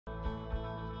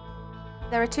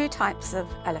There are two types of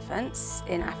elephants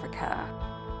in Africa.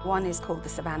 One is called the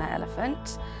savannah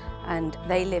elephant, and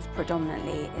they live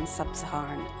predominantly in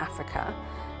sub-Saharan Africa.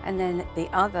 And then the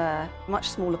other, much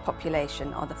smaller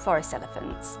population are the forest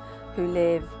elephants, who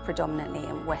live predominantly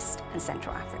in West and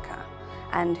Central Africa,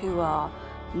 and who are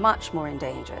much more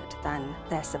endangered than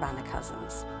their savannah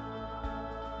cousins.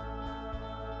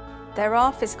 There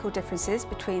are physical differences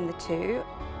between the two.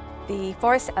 The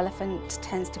forest elephant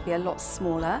tends to be a lot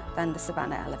smaller than the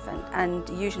savannah elephant and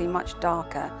usually much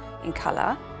darker in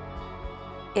colour.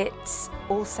 It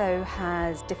also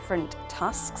has different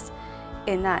tusks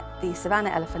in that the savannah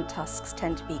elephant tusks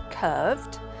tend to be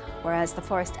curved, whereas the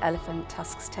forest elephant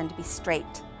tusks tend to be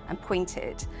straight and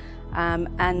pointed.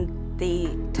 And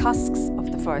the tusks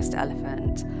of the forest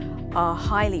elephant are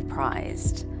highly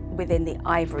prized within the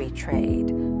ivory trade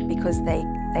because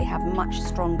they have much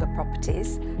stronger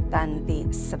properties than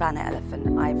the savannah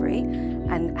elephant ivory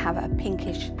and have a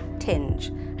pinkish tinge,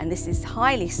 and this is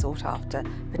highly sought after,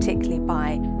 particularly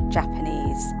by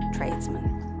Japanese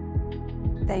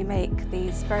tradesmen. They make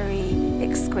these very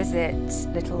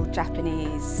exquisite little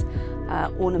Japanese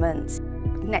ornaments.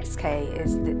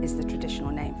 Netsuke is the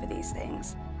traditional name for these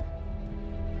things.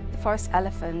 The forest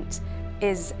elephant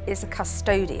is a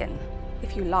custodian,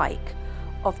 if you like,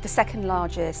 of the second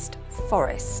largest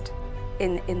forest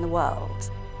in the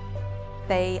world.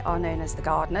 They are known as the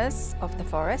gardeners of the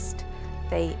forest.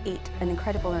 They eat an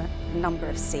incredible number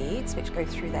of seeds which go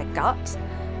through their gut,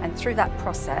 and through that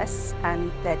process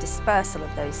and their dispersal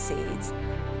of those seeds,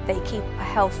 they keep a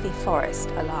healthy forest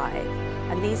alive.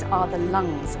 And these are the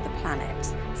lungs of the planet.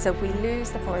 So if we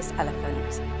lose the forest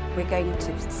elephant, we're going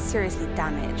to seriously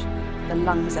damage the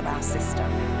lungs of our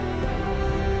system.